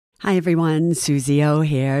Hi everyone, Suze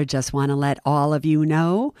here. Just want to let all of you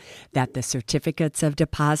know that the certificates of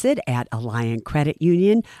deposit at Alliant Credit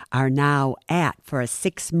Union are now at, for a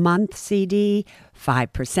 6-month CD,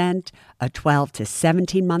 5%, a 12 to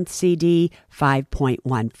 17-month CD,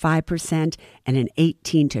 5.15%, and an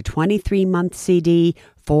 18 to 23-month CD,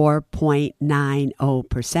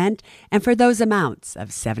 4.90%. And for those amounts of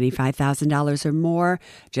 $75,000 or more,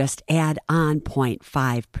 just add on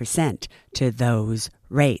 0.5% to those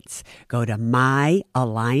rates. Go to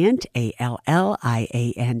myalliant,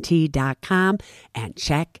 ALLIANT.com and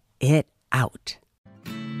check it out.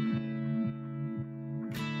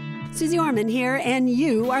 Suze Orman here, and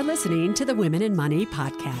you are listening to the Women in Money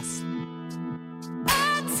podcast.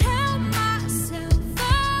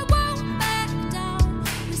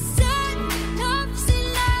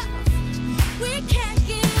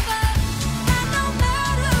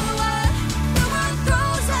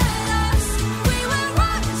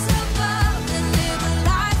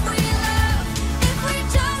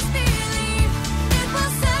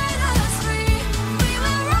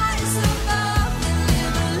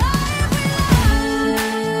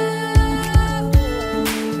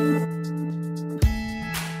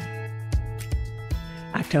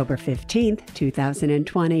 October 15th,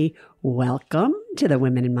 2020. Welcome to the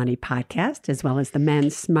Women in Money podcast, as well as the men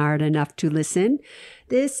smart enough to listen.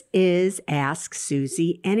 This is Ask Suze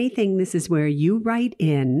Anything. This is where you write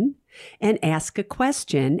in and ask a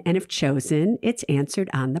question, and if chosen, it's answered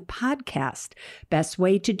on the podcast. Best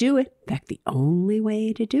way to do it, in fact, the only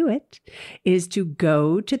way to do it, is to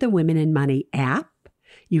go to the Women in Money app.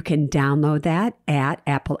 You can download that at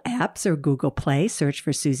Apple Apps or Google Play. Search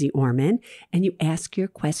for Suze Orman, and you ask your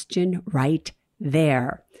question right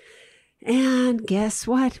there. And guess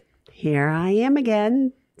what? Here I am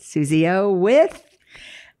again, Suze O with...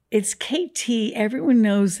 It's KT. Everyone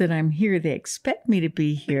knows that I'm here. They expect me to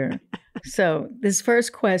be here. So this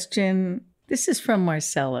first question, this is from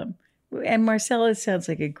Marcella. And Marcella sounds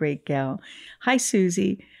like a great gal. Hi, Suze.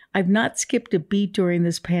 I've not skipped a beat during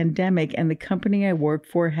this pandemic, and the company I work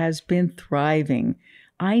for has been thriving.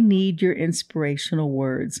 I need your inspirational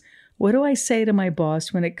words. What do I say to my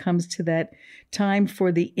boss when it comes to that time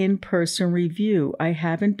for the in-person review? I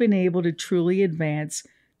haven't been able to truly advance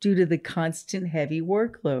due to the constant heavy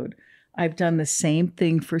workload. I've done the same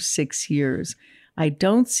thing for 6 years. I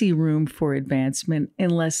don't see room for advancement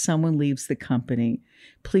unless someone leaves the company.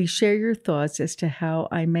 Please share your thoughts as to how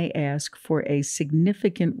I may ask for a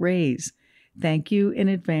significant raise. Thank you in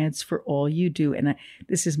advance for all you do. And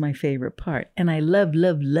this is my favorite part. And I love KT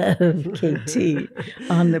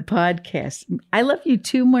on the podcast. I love you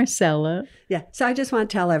too, Marcella. Yeah. So I just want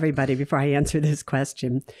to tell everybody before I answer this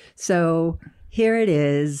question. So here it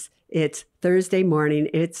is. It's Thursday morning.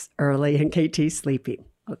 It's early and KT's sleeping.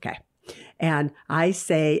 Okay. And I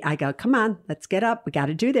go, come on, let's get up. We got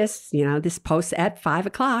to do this. You know, this post's at 5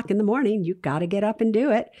 o'clock in the morning. You got to get up and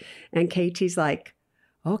do it. And KT's like,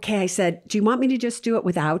 okay. I said, do you want me to just do it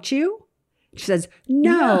without you? She says,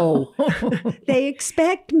 no. They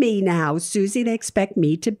expect me now, Suze. They expect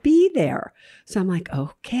me to be there. So I'm like,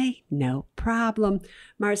 okay, no problem.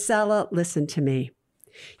 Marcella, listen to me.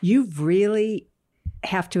 You really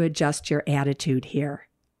have to adjust your attitude here.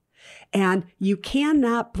 And you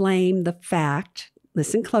cannot blame the fact,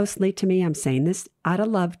 listen closely to me, I'm saying this out of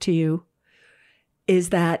love to you, is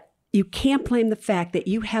that you can't blame the fact that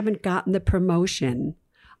you haven't gotten the promotion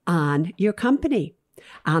on your company,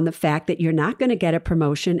 on the fact that you're not going to get a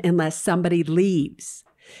promotion unless somebody leaves.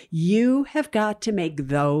 You have got to make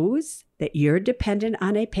those that you're dependent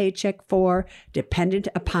on a paycheck for dependent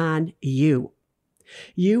upon you.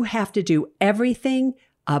 You have to do everything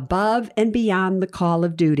above and beyond the call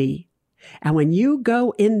of duty. And when you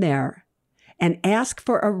go in there and ask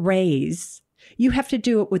for a raise, you have to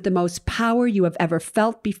do it with the most power you have ever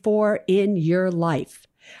felt before in your life.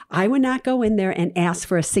 I would not go in there and ask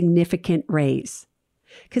for a significant raise.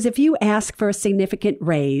 Because if you ask for a significant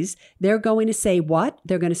raise, they're going to say what?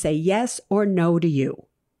 They're going to say yes or no to you.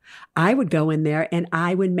 I would go in there and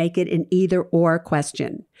I would make it an either or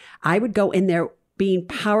question. I would go in there being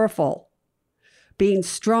powerful, being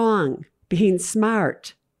strong, being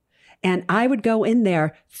smart. And I would go in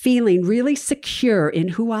there feeling really secure in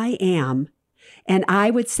who I am. And I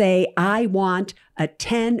would say, I want a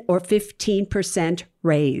 10 or 15%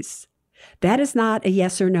 raise. That is not a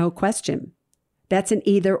yes or no question. That's an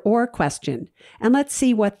either or question. And let's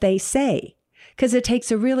see what they say. Because it takes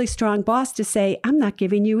a really strong boss to say, I'm not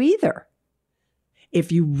giving you either.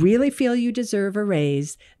 If you really feel you deserve a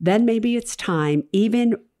raise, then maybe it's time,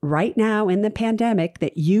 even right now in the pandemic,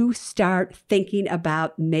 that you start thinking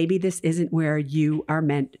about maybe this isn't where you are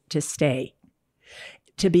meant to stay.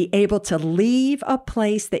 to be able to leave a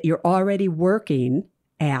place that you're already working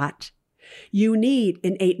at, you need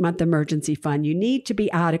an 8-month emergency fund. You need to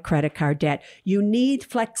be out of credit card debt. You need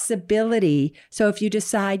flexibility. So if you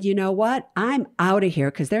decide, you know what, I'm out of here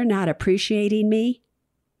because they're not appreciating me,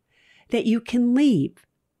 that you can leave.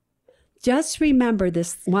 Just remember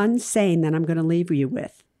this one saying that I'm going to leave you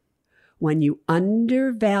with. When you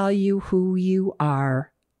undervalue who you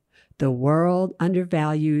are, the world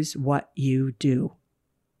undervalues what you do.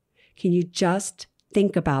 Can you just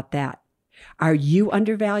think about that? Are you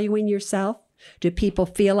undervaluing yourself? Do people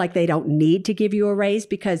feel like they don't need to give you a raise?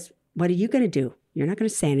 Because what are you going to do? You're not going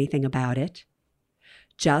to say anything about it.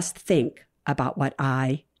 Just think about what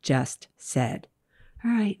I just said.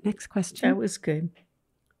 All right, next question. That was good.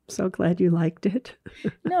 So glad you liked it.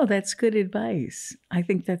 No, that's good advice. I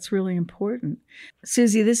think that's really important.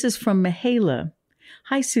 Suze, this is from Mihaela.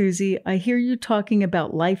 Hi, Suze. I hear you talking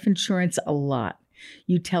about life insurance a lot.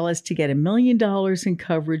 You tell us to get $1 million in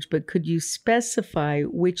coverage, but could you specify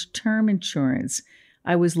which term insurance?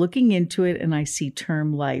 I was looking into it and I see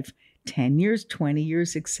term life, 10 years, 20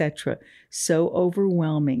 years, etc. So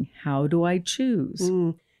overwhelming. How do I choose?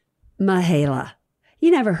 Mihaela,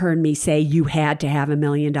 you never heard me say you had to have $1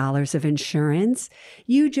 million of insurance.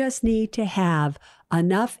 You just need to have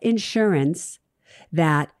enough insurance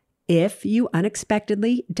that if you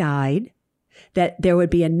unexpectedly died, that there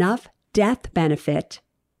would be enough death benefit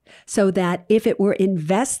so that if it were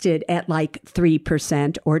invested at like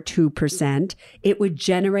 3% or 2%, it would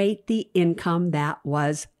generate the income that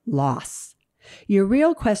was lost. Your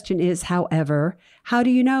real question is, however, how do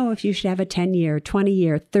you know if you should have a 10-year,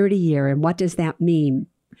 20-year, 30-year, and what does that mean?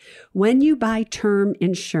 When you buy term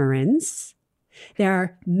insurance, there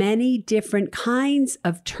are many different kinds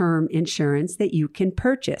of term insurance that you can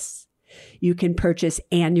purchase. You can purchase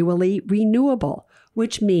annually renewable,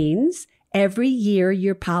 which means every year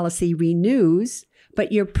your policy renews,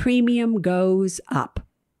 but your premium goes up.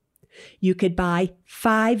 You could buy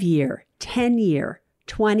 5-year, 10-year,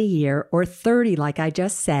 20-year, or 30, like I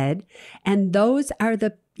just said, and those are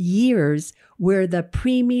the years where the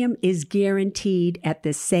premium is guaranteed at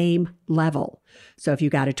the same level. So if you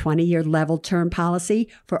got a 20-year level term policy,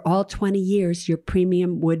 for all 20 years, your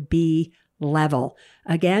premium would be level.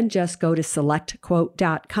 Again, just go to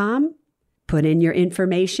selectquote.com. Put in your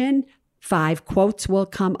information, 5 quotes will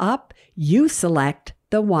come up. You select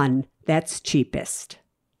the one that's cheapest.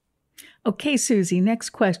 Okay, Suze, next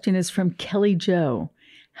question is from Kelly Jo.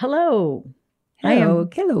 Hello. Hello,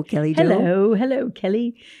 Kelly Jo. Hello,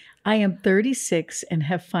 Kelly. I am 36 and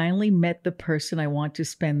have finally met the person I want to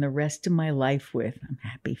spend the rest of my life with. I'm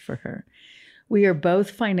happy for her. We are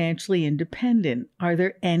both financially independent. Are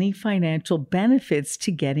there any financial benefits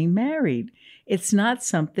to getting married? It's not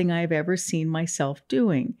something I've ever seen myself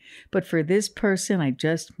doing, but for this person, I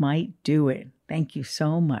just might do it. Thank you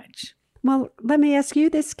so much. Well, let me ask you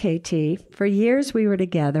this, KT. For years we were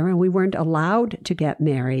together and we weren't allowed to get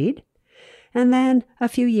married. And then a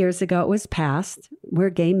few years ago it was passed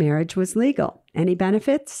where gay marriage was legal. Any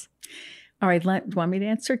benefits? All right, do you want me to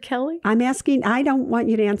answer, Kelly? I'm asking, I don't want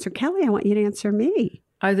you to answer Kelly. I want you to answer me.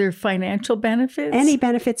 Are there financial benefits? Any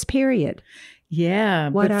benefits, period. Yeah,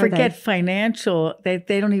 but forget financial. They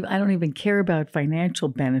don't even. I don't even care about financial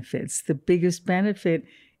benefits. The biggest benefit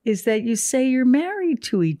is that you say you're married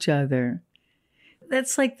to each other.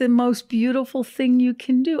 That's like the most beautiful thing you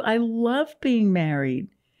can do. I love being married.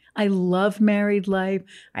 I love married life.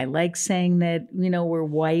 I like saying that, we're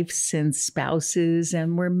wives and spouses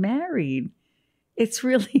and we're married. It's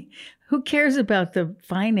really, who cares about the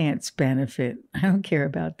finance benefit? I don't care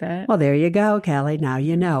about that. Well, there you go, Kelly. Now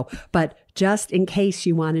you know. But just in case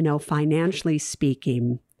you want to know, financially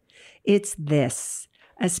speaking, it's this,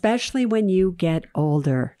 especially when you get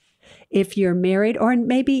older. If you're married, or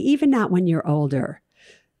maybe even not when you're older,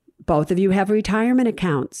 both of you have retirement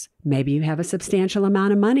accounts. Maybe you have a substantial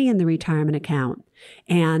amount of money in the retirement account.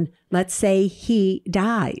 And let's say he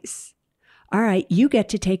dies. All right, you get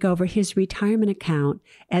to take over his retirement account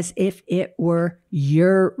as if it were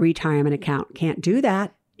your retirement account. Can't do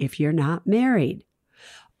that if you're not married.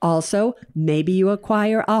 Also, maybe you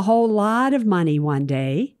acquire a whole lot of money one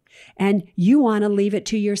day and you want to leave it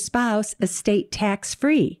to your spouse estate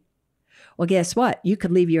tax-free. Well, guess what? You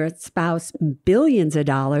could leave your spouse billions of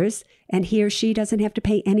dollars and he or she doesn't have to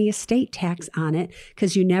pay any estate tax on it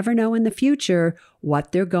because you never know in the future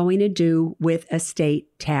what they're going to do with estate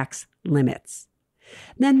tax limits.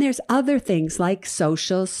 Then there's other things like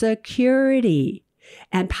Social Security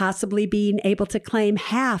and possibly being able to claim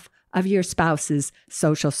half of your spouse's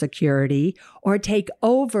Social Security or take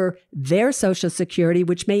over their Social Security,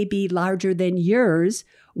 which may be larger than yours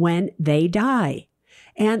when they die.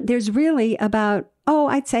 And there's really about,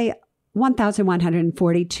 I'd say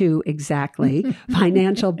 1,142 exactly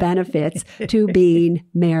financial benefits to being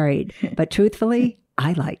married. But truthfully,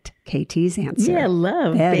 I liked KT's answer. Yeah,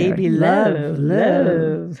 love, better. baby,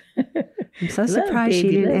 love. I'm so Love, surprised she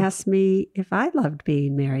baby, didn't love. ask me if I loved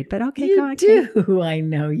being married. But okay, You go on, Kate. do. I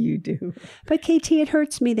know you do. But KT, it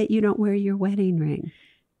hurts me that you don't wear your wedding ring.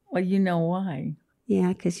 Well, you know why. Yeah,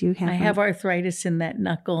 because you have. I have arthritis in that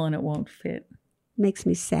knuckle and it won't fit. Makes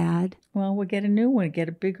me sad. Well, we'll get a new one, get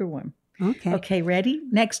a bigger one. Okay. Okay, ready?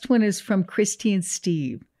 Next one is from Christy and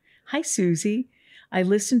Steve. Hi, Susie. I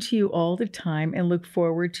listen to you all the time and look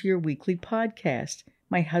forward to your weekly podcast.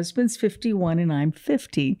 My husband's 51 and I'm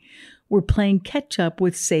 50. We're playing catch up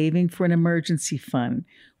with saving for an emergency fund.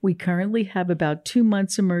 We currently have about 2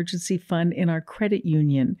 months emergency fund in our credit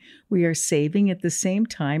union. We are saving at the same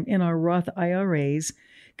time in our Roth IRAs,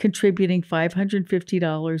 contributing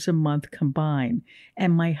 $550 a month combined.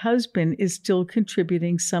 And my husband is still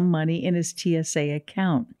contributing some money in his TSA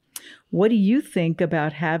account. What do you think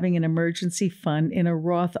about having an emergency fund in a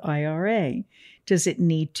Roth IRA? Does it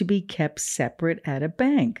need to be kept separate at a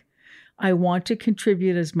bank? I want to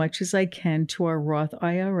contribute as much as I can to our Roth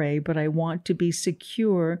IRA, but I want to be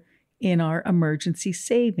secure in our emergency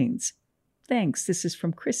savings. Thanks. This is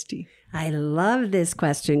from Christy. I love this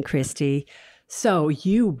question, Christy. So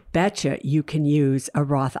you betcha you can use a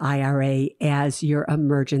Roth IRA as your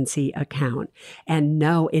emergency account. And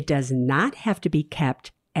no, it does not have to be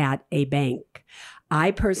kept at a bank.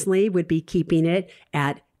 I personally would be keeping it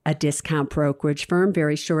at a discount brokerage firm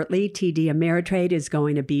very shortly. TD Ameritrade is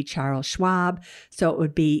going to be Charles Schwab. So it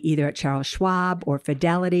would be either at Charles Schwab or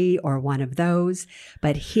Fidelity or one of those.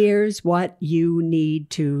 But here's what you need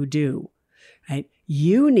to do, right?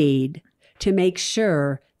 You need to make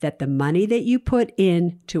sure that the money that you put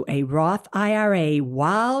into a Roth IRA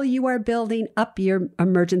while you are building up your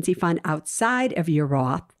emergency fund outside of your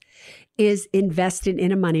Roth is invested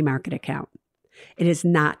in a money market account. It is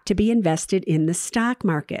not to be invested in the stock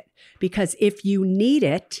market because if you need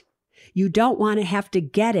it, you don't want to have to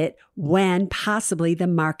get it when possibly the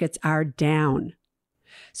markets are down.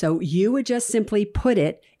 So you would just simply put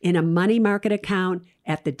it in a money market account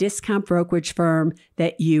at the discount brokerage firm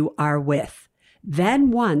that you are with. Then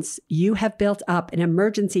once you have built up an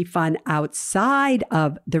emergency fund outside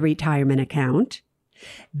of the retirement account,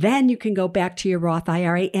 then you can go back to your Roth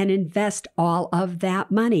IRA and invest all of that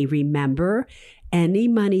money. Remember, any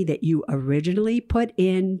money that you originally put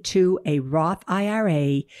into a Roth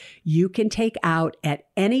IRA, you can take out at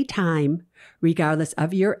any time, regardless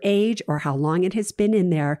of your age or how long it has been in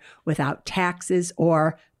there, without taxes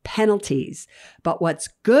or penalties. But what's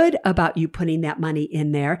good about you putting that money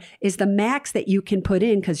in there is the max that you can put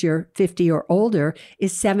in, because you're 50 or older,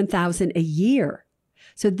 is $7,000 a year.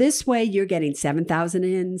 So this way you're getting 7,000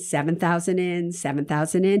 in, 7,000 in,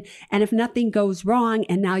 7,000 in. And if nothing goes wrong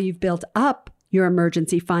and now you've built up your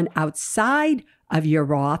emergency fund outside of your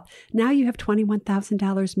Roth, now you have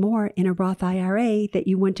 $21,000 more in a Roth IRA that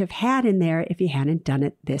you wouldn't have had in there if you hadn't done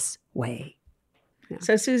it this way. Yeah.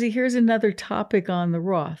 So, Susie, here's another topic on the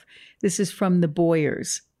Roth. This is from the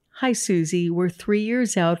Boyers. Hi, Susie. We're 3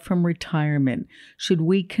 years out from retirement. Should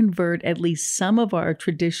we convert at least some of our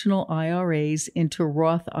traditional IRAs into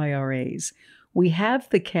Roth IRAs? We have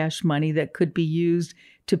the cash money that could be used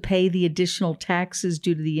to pay the additional taxes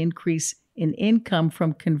due to the increase in income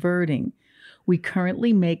from converting. We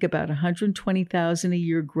currently make about $120,000 a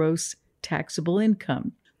year gross taxable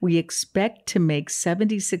income. We expect to make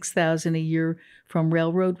 $76,000 a year from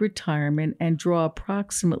railroad retirement and draw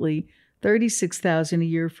approximately $36,000 a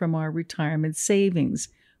year from our retirement savings.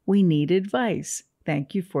 We need advice.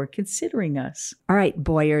 Thank you for considering us. All right,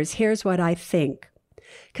 Boyers, here's what I think.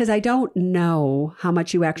 Because I don't know how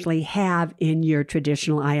much you actually have in your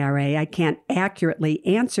traditional IRA. I can't accurately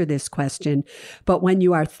answer this question. But when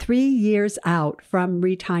you are 3 years out from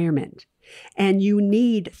retirement and you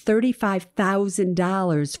need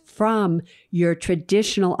 $35,000 from your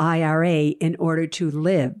traditional IRA in order to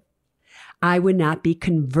live, I would not be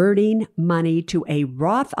converting money to a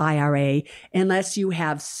Roth IRA unless you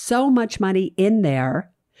have so much money in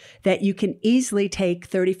there that you can easily take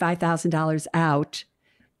 $35,000 out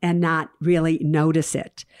and not really notice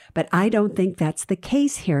it. But I don't think that's the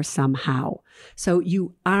case here somehow. So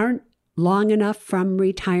you aren't long enough from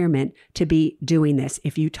retirement to be doing this.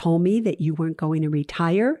 If you told me that you weren't going to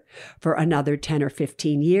retire for another 10 or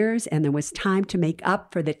 15 years and there was time to make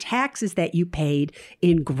up for the taxes that you paid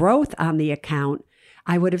in growth on the account,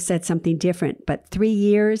 I would have said something different. But 3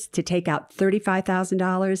 years to take out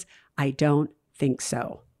 $35,000, I don't think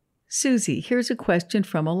so. Susie, here's a question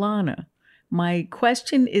from Alana. My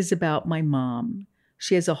question is about my mom.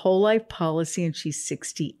 She has a whole life policy and she's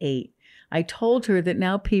 68. I told her that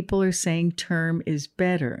now people are saying term is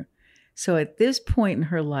better. So at this point in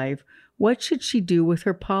her life, what should she do with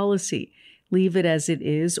her policy? Leave it as it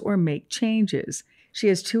is or make changes? She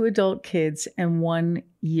has 2 adult kids and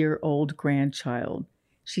 1-year-old grandchild.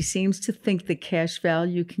 She seems to think the cash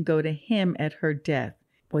value can go to him at her death.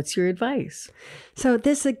 What's your advice? So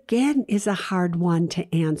this again is a hard one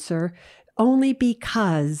to answer, only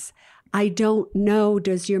because I don't know,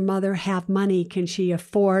 does your mother have money? Can she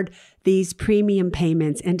afford these premium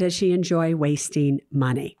payments? And does she enjoy wasting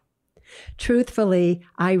money? Truthfully,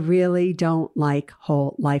 I really don't like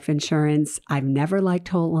whole life insurance. I've never liked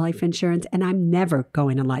whole life insurance, and I'm never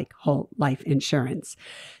going to like whole life insurance.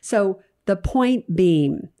 So the point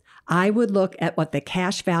being, I would look at what the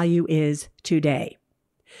cash value is today.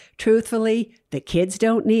 Truthfully, the kids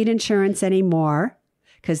don't need insurance anymore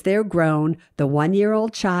because they're grown. The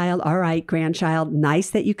 1-year-old child, all right, grandchild,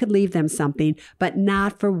 nice that you could leave them something, but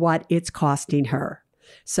not for what it's costing her.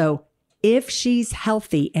 So if she's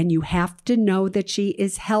healthy, and you have to know that she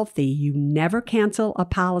is healthy, you never cancel a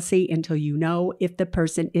policy until you know if the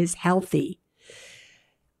person is healthy.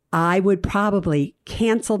 I would probably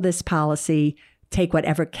cancel this policy, take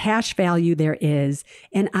whatever cash value there is,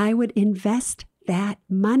 and I would invest that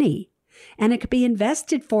money. And it could be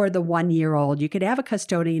invested for the 1-year-old. You could have a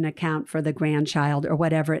custodian account for the grandchild or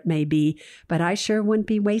whatever it may be, but I sure wouldn't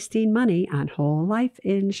be wasting money on whole life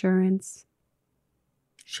insurance.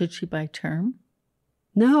 Should she buy term?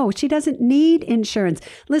 No, she doesn't need insurance.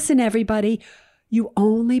 Listen, everybody, you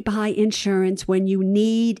only buy insurance when you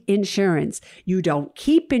need insurance. You don't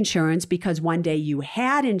keep insurance because one day you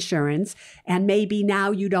had insurance and maybe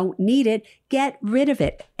now you don't need it. Get rid of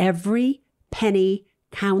it. Every penny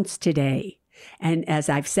counts today. And as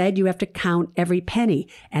I've said, you have to count every penny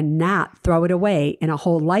and not throw it away in a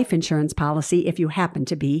whole life insurance policy if you happen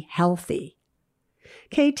to be healthy.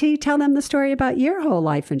 KT, tell them the story about your whole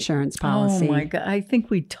life insurance policy. Oh my God. I think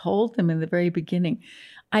we told them in the very beginning.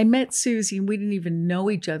 I met Suze and we didn't even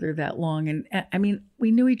know each other that long. And I mean,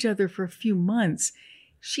 we knew each other for a few months.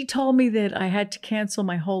 She told me that I had to cancel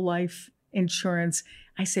my whole life insurance.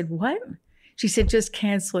 I said, what? She said, just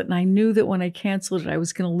cancel it. And I knew that when I canceled it, I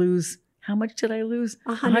was going to lose. How much did I lose?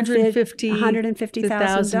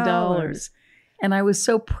 $150,000. And I was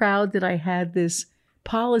so proud that I had this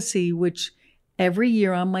policy, which every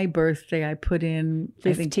year on my birthday, I put in,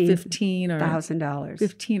 I think, $15,000.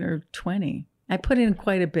 15 or 20. I put in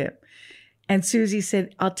quite a bit. And Suze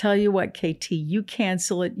said, I'll tell you what, KT, you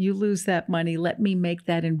cancel it. You lose that money. Let me make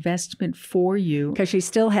that investment for you. Because she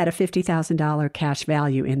still had a $50,000 cash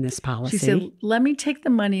value in this policy. She said, let me take the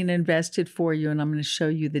money and invest it for you, and I'm going to show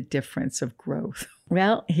you the difference of growth.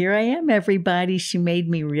 Well, here I am, everybody. She made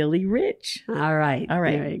me really rich. All right. All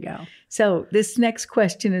right. There you go. So this next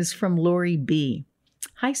question is from Lori B.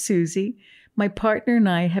 Hi, Suze. My partner and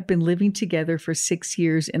I have been living together for 6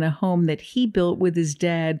 years in a home that he built with his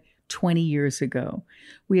dad 20 years ago.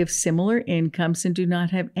 We have similar incomes and do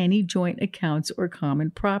not have any joint accounts or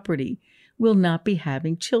common property. We'll not be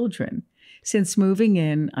having children. Since moving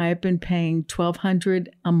in, I have been paying $1,200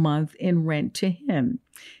 a month in rent to him.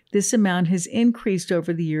 This amount has increased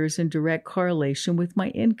over the years in direct correlation with my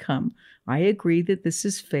income. I agree that this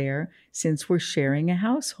is fair since we're sharing a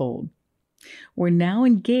household. We're now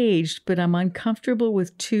engaged, but I'm uncomfortable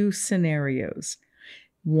with 2 scenarios.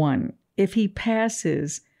 1, if he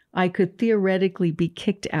passes, I could theoretically be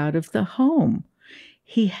kicked out of the home.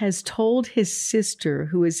 He has told his sister,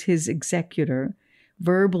 who is his executor,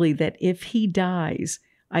 verbally that if he dies,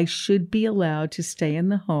 I should be allowed to stay in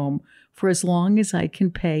the home for as long as I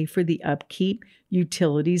can pay for the upkeep,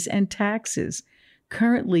 utilities, and taxes,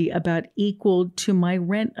 currently about equal to my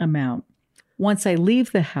rent amount. Once I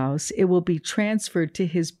leave the house, it will be transferred to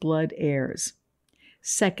his blood heirs.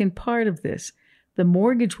 Second part of this, the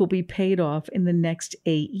mortgage will be paid off in the next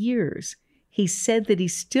 8 years. He said that he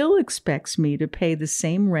still expects me to pay the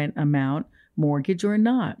same rent amount, mortgage or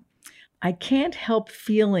not. I can't help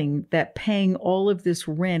feeling that paying all of this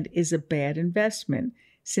rent is a bad investment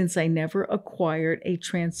since I never acquired a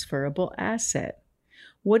transferable asset.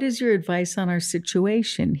 What is your advice on our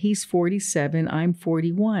situation? He's 47, I'm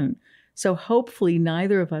 41, so hopefully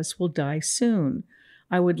neither of us will die soon.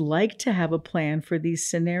 I would like to have a plan for these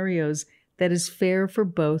scenarios that is fair for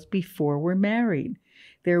both before we're married.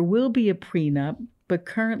 There will be a prenup, but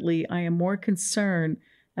currently I am more concerned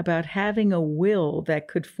about having a will that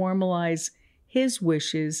could formalize his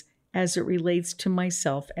wishes as it relates to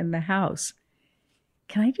myself and the house.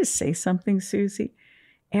 Can I just say something, Suze?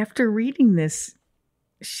 After reading this,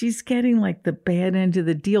 she's getting like the bad end of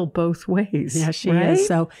the deal both ways. Yeah, she right? is.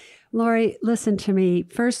 So Lori, listen to me.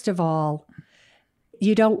 First of all,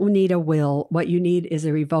 you don't need a will. What you need is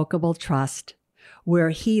a revocable trust where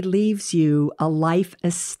he leaves you a life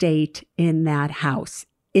estate in that house,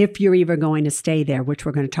 if you're even going to stay there, which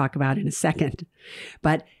we're going to talk about in a second.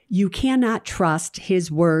 But you cannot trust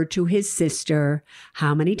his word to his sister.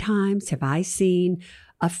 How many times have I seen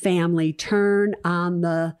a family turn on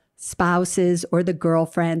the spouses or the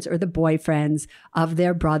girlfriends or the boyfriends of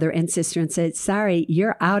their brother and sister and say, sorry,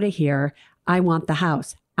 you're out of here. I want the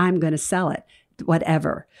house. I'm going to sell it,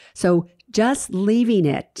 whatever. So just leaving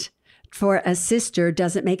it for a sister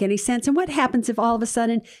doesn't make any sense. And what happens if all of a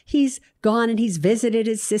sudden he's gone and he's visited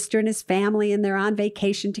his sister and his family and they're on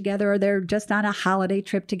vacation together or they're just on a holiday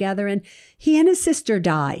trip together and he and his sister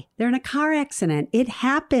die? They're in a car accident. It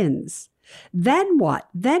happens. Then what?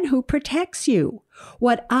 Then who protects you?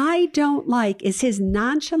 What I don't like is his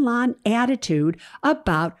nonchalant attitude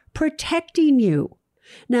about protecting you.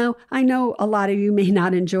 Now, I know a lot of you may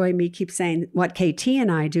not enjoy me keep saying what KT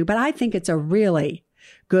and I do, but I think it's a really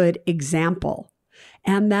good example.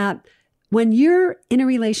 And that when you're in a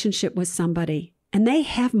relationship with somebody and they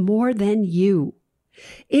have more than you,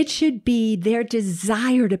 it should be their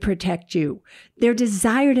desire to protect you, their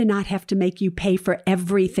desire to not have to make you pay for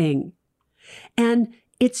everything. And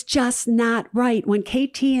it's just not right. When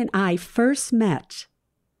KT and I first met,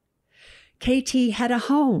 KT had a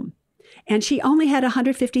home and she only had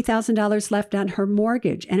 $150,000 left on her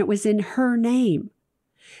mortgage and it was in her name.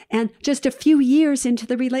 And just a few years into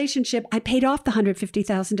the relationship, I paid off the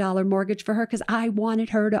 $150,000 mortgage for her because I wanted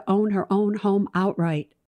her to own her own home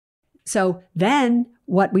outright. So then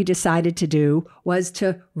what we decided to do was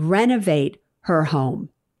to renovate her home.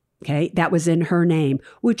 Okay, that was in her name,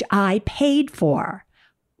 which I paid for.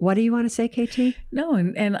 What do you want to say, KT? No,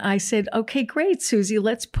 and I said, okay, great, Susie,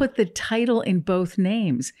 let's put the title in both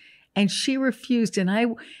names. And she refused. And I,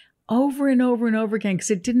 over and over and over again,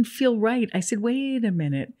 because it didn't feel right, I said, wait a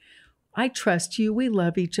minute. I trust you. We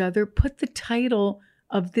love each other. Put the title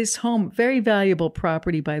of this home, very valuable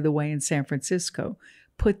property, by the way, in San Francisco.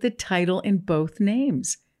 Put the title in both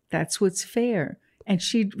names. That's what's fair. And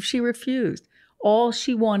she refused. All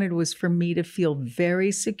she wanted was for me to feel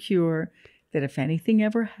very secure that if anything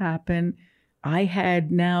ever happened, I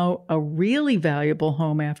had now a really valuable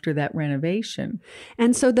home after that renovation.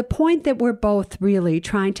 And so the point that we're both really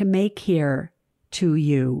trying to make here to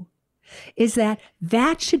you is that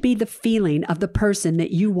that should be the feeling of the person that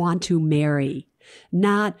you want to marry.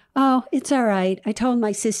 Not, oh, it's all right. I told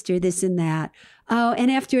my sister this and that. Oh, and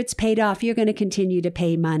after it's paid off, you're going to continue to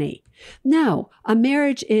pay money. No, a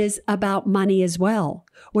marriage is about money as well,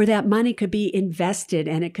 where that money could be invested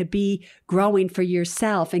and it could be growing for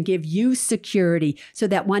yourself and give you security so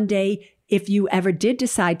that one day, if you ever did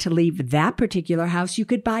decide to leave that particular house, you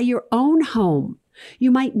could buy your own home.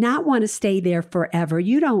 You might not want to stay there forever.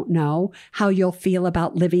 You don't know how you'll feel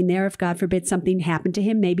about living there. If God forbid something happened to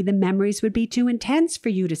him, maybe the memories would be too intense for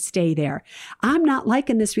you to stay there. I'm not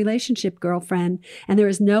liking this relationship, girlfriend. And there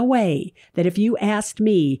is no way that if you asked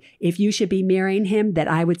me if you should be marrying him, that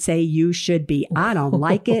I would say you should be. I don't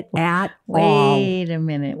like it at all. Wait a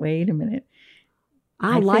minute.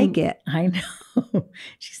 I like it. I know.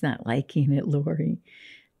 She's not liking it, Lori.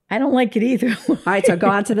 I don't like it either. All right, so go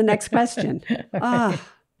on to the next question.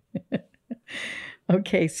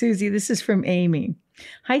 Okay, Susie, this is from Amy.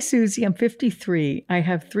 Hi, Susie. I'm 53. I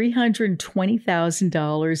have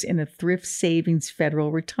 $320,000 in a thrift savings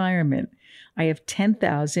federal retirement. I have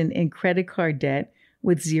 $10,000 in credit card debt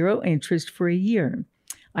with 0 interest for a year.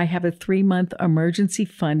 I have a 3-month emergency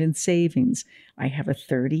fund in savings. I have a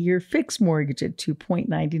 30-year fixed mortgage at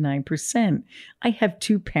 2.99%. I have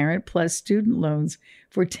 2 Parent Plus student loans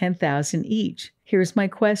for $10,000 each. Here's my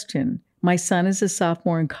question. My son is a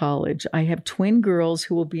sophomore in college. I have twin girls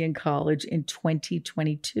who will be in college in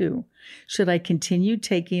 2022. Should I continue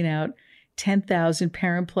taking out $10,000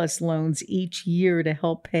 Parent Plus loans each year to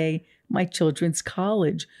help pay my children's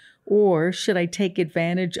college? Or should I take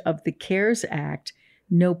advantage of the CARES Act,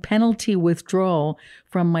 no penalty withdrawal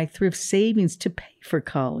from my thrift savings to pay for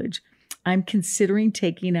college? I'm considering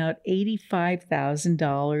taking out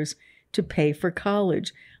 $85,000 to pay for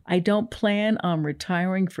college. I don't plan on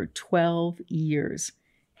retiring for 12 years.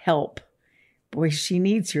 Help. Boy, she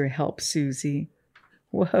needs your help, Susie.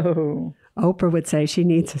 Whoa. Oprah would say she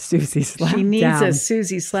needs a Susie slap down. She needs a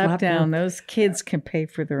Susie slap down. Those kids can pay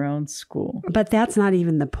for their own school. But that's not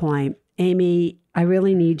even the point. Amy, I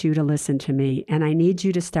really need you to listen to me, and I need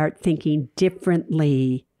you to start thinking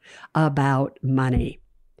differently about money.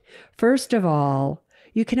 First of all,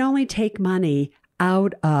 you can only take money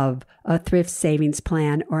out of a thrift savings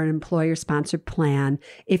plan or an employer-sponsored plan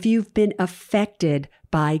if you've been affected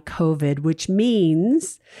by COVID, which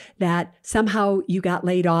means that somehow you got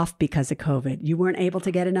laid off because of COVID. You weren't able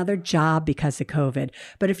to get another job because of COVID.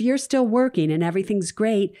 But if you're still working and everything's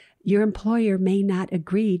great, your employer may not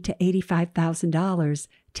agree to $85,000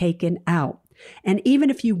 taken out. And even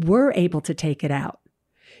if you were able to take it out,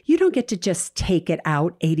 you don't get to just take it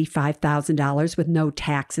out, $85,000 with no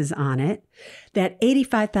taxes on it. That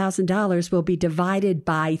 $85,000 will be divided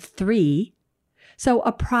by 3. So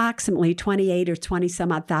approximately $28 or $20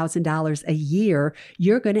 some odd thousand a year,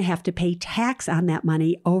 you're going to have to pay tax on that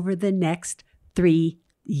money over the next 3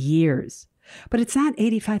 years. But it's not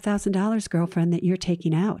 $85,000, girlfriend, that you're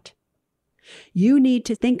taking out. You need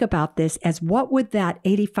to think about this as what would that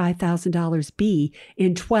 $85,000 be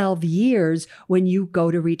in 12 years when you go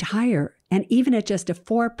to retire? And even at just a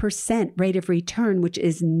 4% rate of return, which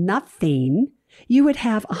is nothing, you would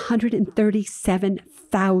have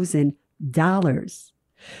 $137,000.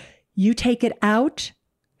 You take it out,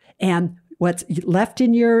 and what's left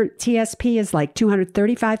in your TSP is like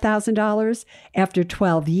 $235,000. After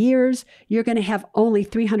 12 years, you're going to have only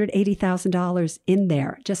 $380,000 in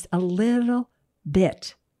there, just a little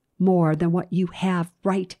bit more than what you have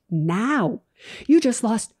right now. You just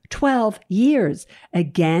lost 12 years.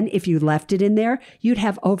 Again, if you left it in there, you'd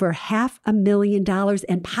have over $500,000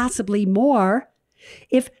 and possibly more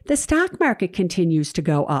if the stock market continues to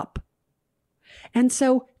go up. And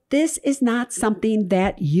so this is not something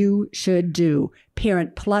that you should do.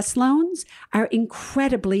 Parent Plus loans are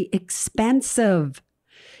incredibly expensive.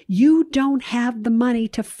 You don't have the money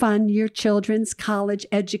to fund your children's college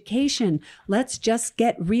education. Let's just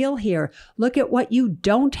get real here. Look at what you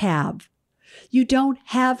don't have. You don't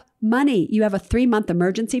have money. You have a 3-month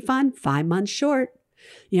emergency fund, 5 months short.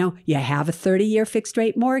 You have a 30-year fixed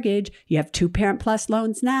rate mortgage. You have 2 Parent Plus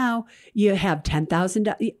loans now. You have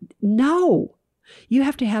 $10,000. No. You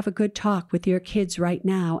have to have a good talk with your kids right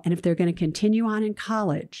now. And if they're going to continue on in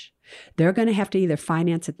college, they're going to have to either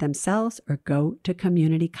finance it themselves or go to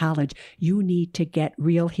community college. You need to get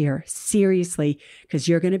real here, seriously, because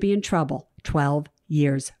you're going to be in trouble 12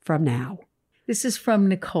 years from now. This is from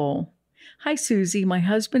Nicole. Hi, Suze. My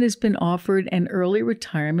husband has been offered an early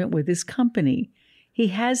retirement with his company. He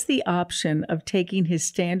has the option of taking his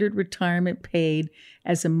standard retirement paid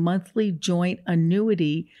as a monthly joint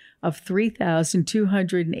annuity of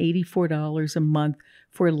 $3,284 a month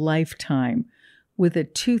for a lifetime, with a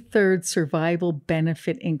 2/3 survival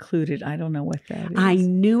benefit included. I don't know what that is. I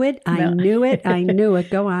knew it. I knew it.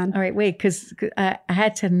 Go on. All right, wait, because I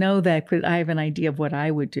had to know that, because I have an idea of what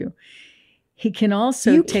I would do. He can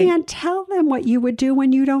also You can't tell them what you would do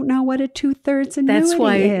when you don't know what a 2/3 annuity That's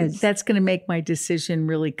why is. That's going to make my decision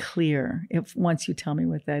really clear once you tell me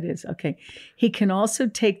what that is. Okay. He can also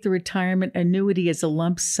take the retirement annuity as a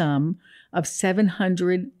lump sum of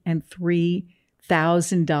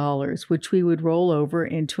 $703,000, which we would roll over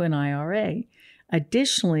into an IRA.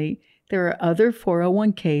 Additionally, there are other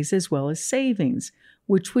 401ks as well as savings.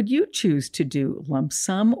 Which would you choose to do, lump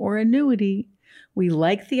sum or annuity? We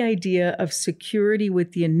like the idea of security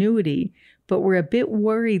with the annuity, but we're a bit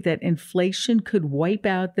worried that inflation could wipe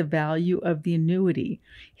out the value of the annuity.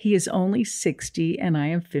 He is only 60 and I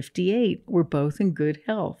am 58. We're both in good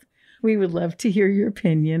health. We would love to hear your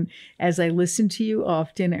opinion, as I listen to you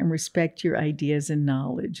often and respect your ideas and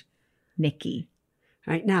knowledge. Nikki.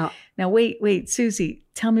 All right, now wait, Suze,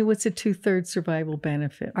 tell me, what's a 2/3 survival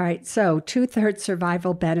benefit? All right, so 2/3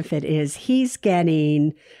 survival benefit is he's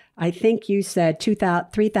getting, I think you said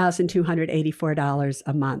 $3,284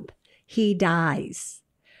 a month. He dies.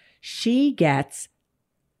 She gets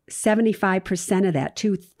 75% of that,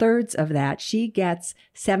 2/3 of that. She gets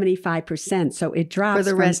 75%. So it drops for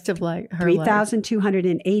the rest of her life.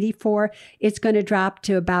 $3,284. It's going to drop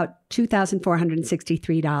to about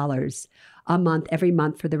 $2,463 a month, every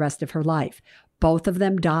month for the rest of her life. Both of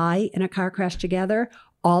them die in a car crash together.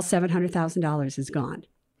 All $700,000 is gone.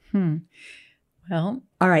 Well,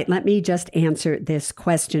 all right, let me just answer this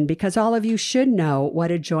question, because all of you should know what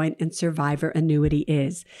a joint and survivor annuity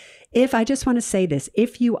is. I just want to say this,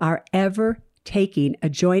 if you are ever taking a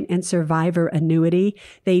joint and survivor annuity,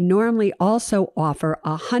 they normally also offer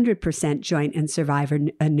 100% joint and survivor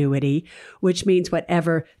annuity, which means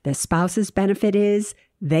whatever the spouse's benefit is,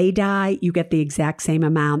 they die, you get the exact same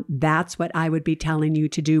amount. That's what I would be telling you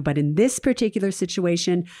to do. But in this particular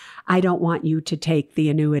situation, I don't want you to take the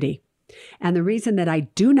annuity. And the reason that I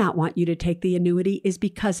do not want you to take the annuity is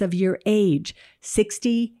because of your age,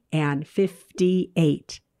 60 and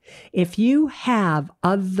 58. If you have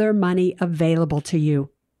other money available to you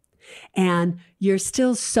and you're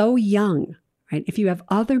still so young, right? If you have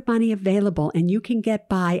other money available and you can get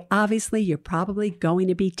by, obviously you're probably going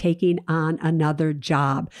to be taking on another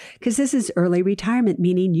job because this is early retirement,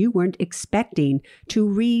 meaning you weren't expecting to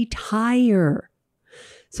retire.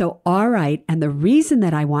 So, all right. And the reason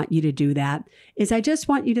that I want you to do that is I just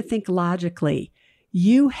want you to think logically.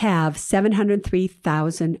 You have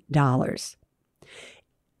 $703,000.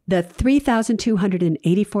 The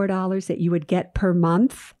 $3,284 that you would get per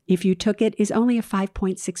month if you took it is only a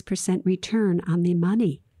 5.6% return on the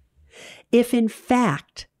money. If in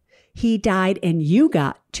fact he died and you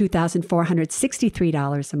got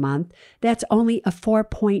 $2,463 a month, that's only a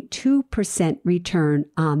 4.2% return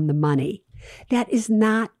on the money. That is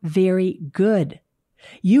not very good.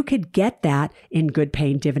 You could get that in good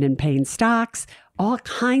paying, dividend paying stocks, all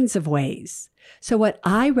kinds of ways. So what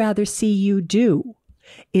I rather see you do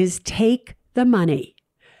is take the money,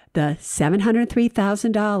 the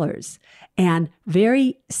 $703,000, and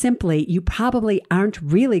very simply, you probably aren't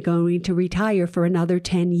really going to retire for another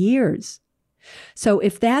 10 years. So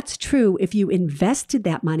if that's true, if you invested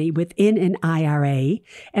that money within an IRA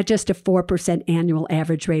at just a 4% annual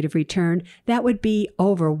average rate of return, that would be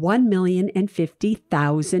over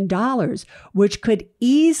 $1,050,000, which could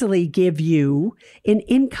easily give you an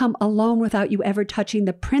income alone without you ever touching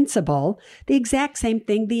the principal, the exact same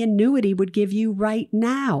thing the annuity would give you right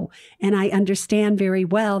now. And I understand very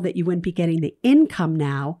well that you wouldn't be getting the income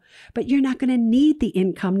now, but you're not going to need the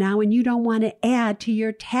income now, and you don't want to add to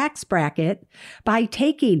your tax bracket by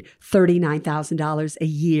taking $39,000 a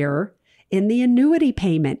year in the annuity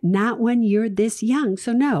payment, not when you're this young.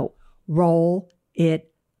 So no, roll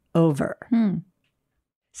it over.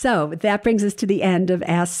 So that brings us to the end of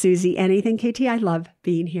Ask Suze Anything. KT, I love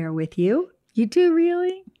being here with you. You do,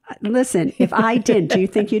 really? Listen, if I didn't, do you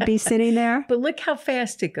think you'd be sitting there? But look how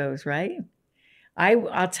fast it goes, right?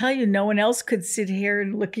 I'll tell you, no one else could sit here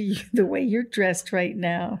and look at you the way you're dressed right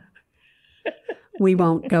now. We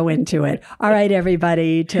won't go into it. All right,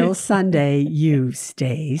 everybody. Till Sunday, you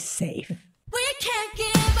stay safe. We can't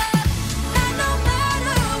give up, and no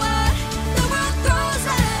matter what the world throws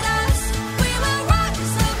at us, we will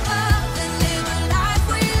rise above and live a life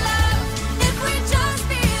we love. If we just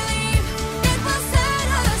believe, it will set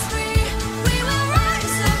us free. We will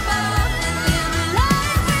rise above and live a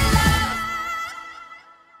life we love.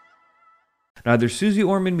 Neither Suze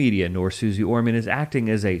Orman Media nor Suze Orman is acting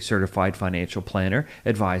as a certified financial planner,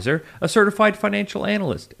 advisor, a certified financial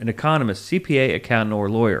analyst, an economist, CPA, accountant, or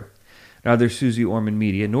lawyer. Neither Suze Orman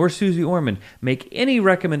Media nor Suze Orman make any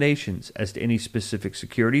recommendations as to any specific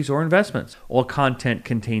securities or investments. All content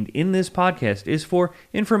contained in this podcast is for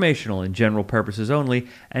informational and general purposes only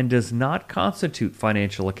and does not constitute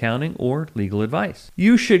financial accounting or legal advice.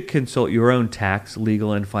 You should consult your own tax,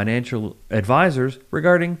 legal, and financial advisors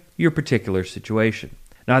regarding your particular situation.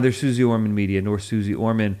 Neither Suze Orman Media nor Suze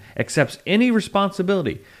Orman accepts any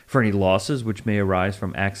responsibility for any losses which may arise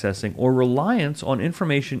from accessing or reliance on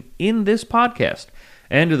information in this podcast.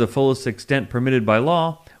 And to the fullest extent permitted by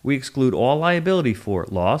law, we exclude all liability for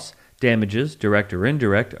loss, damages, direct or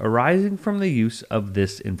indirect, arising from the use of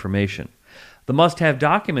this information. The must-have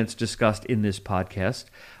documents discussed in this podcast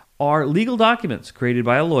are legal documents created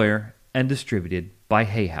by a lawyer and distributed by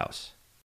Hay House.